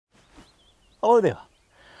Hello there.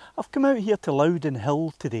 I've come out here to Loudon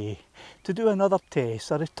Hill today to do another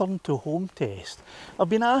test, a return to home test. I've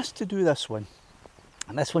been asked to do this one,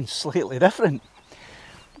 and this one's slightly different.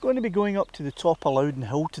 I'm going to be going up to the top of Loudon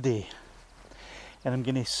Hill today, and I'm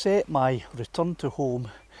going to set my return to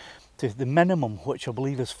home to the minimum, which I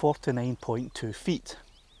believe is 49.2 feet.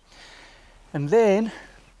 And then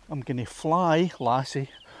I'm going to fly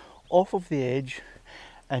Lassie off of the edge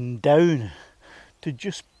and down to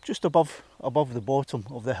just above the bottom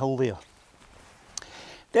of the hill there.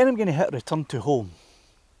 Then I'm going to hit return to home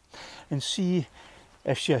and see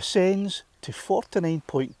if she ascends to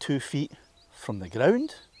 49.2 feet from the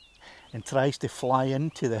ground and tries to fly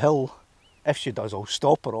into the hill. If she does, I'll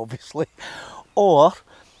stop her obviously, or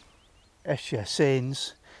if she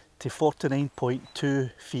ascends to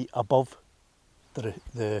 49.2 feet above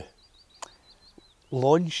the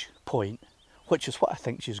launch point, which is what I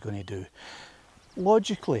think she's going to do.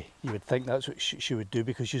 Logically, you would think that's what she would do,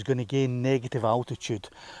 because she's going to gain negative altitude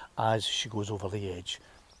as she goes over the edge.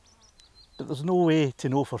 But there's no way to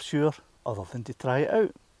know for sure other than to try it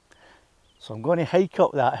out. So I'm going to hike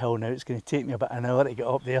up that hill now. It's going to take me about an hour to get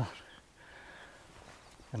up there,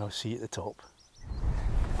 and I'll see you at the top.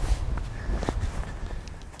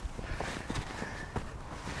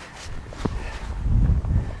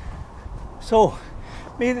 So,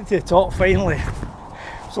 made it to the top finally.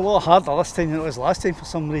 It was a lot harder this time than it was last time for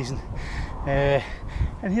some reason.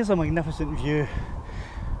 And here's a magnificent view.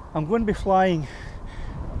 I'm going to be flying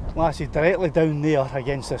Lassie directly down there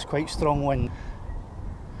against this quite strong wind.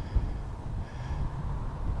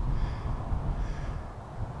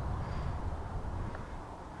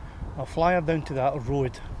 I'll fly her down to that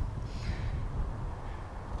road.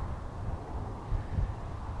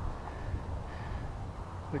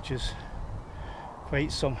 Which is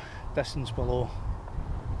quite some distance below.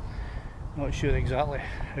 Not sure exactly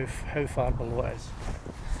how far below it is.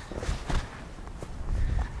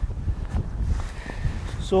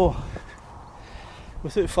 So,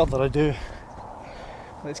 without further ado,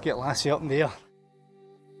 let's get Lassie up in the air.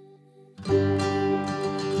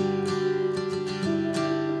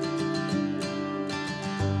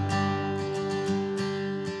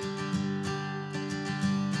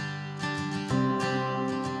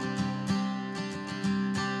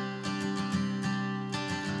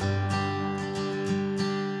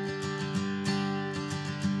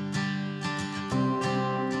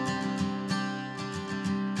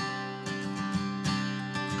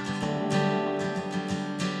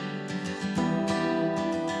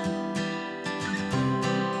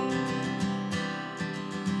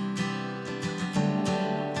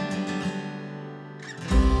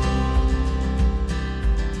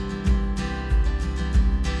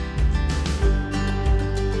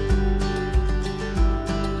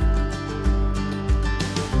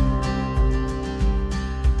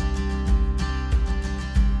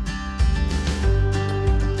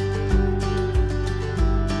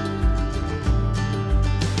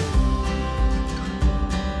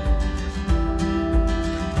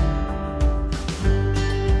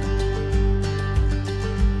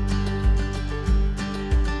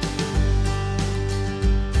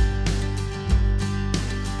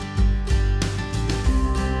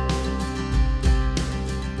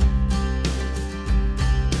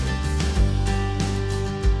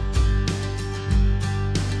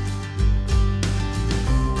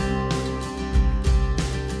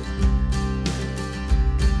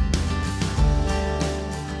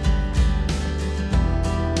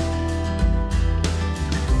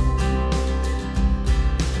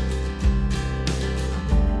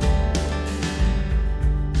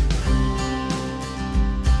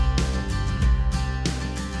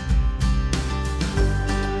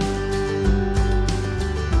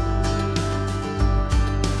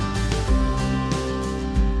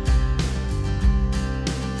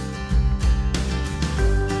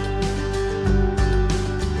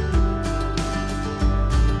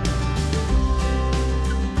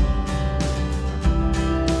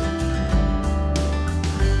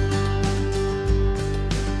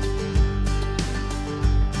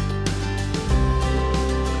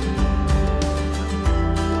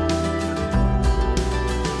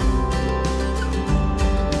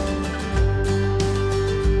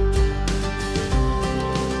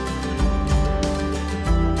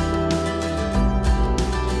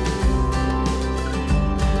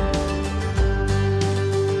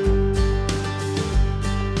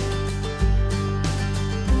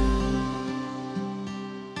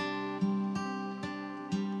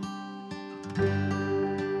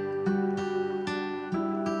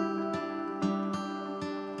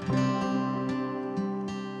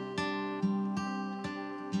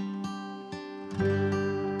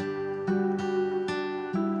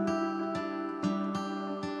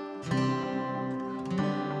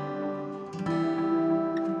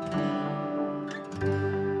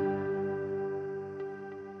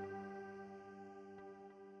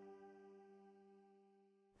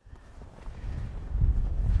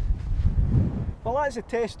 Well, that's the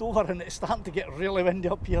test over, and it's starting to get really windy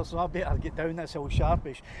up here, so I better get down this hill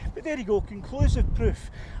sharpish. But there you go, conclusive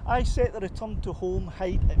proof. I set the return to home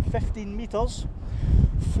height at 15 metres,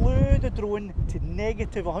 flew the drone to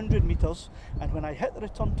negative 100 metres, and when I hit the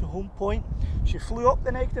return to home point, she flew up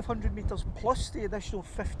the negative 100 metres plus the additional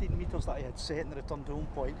 15 metres that I had set in the return to home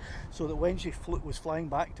point, so that when she was flying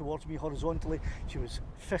back towards me horizontally, she was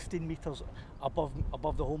 15 metres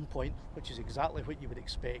above the home point, which is exactly what you would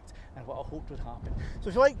expect and what I hoped would happen. So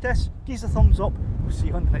if you like this, give us a thumbs up. We'll see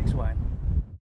you on the next one.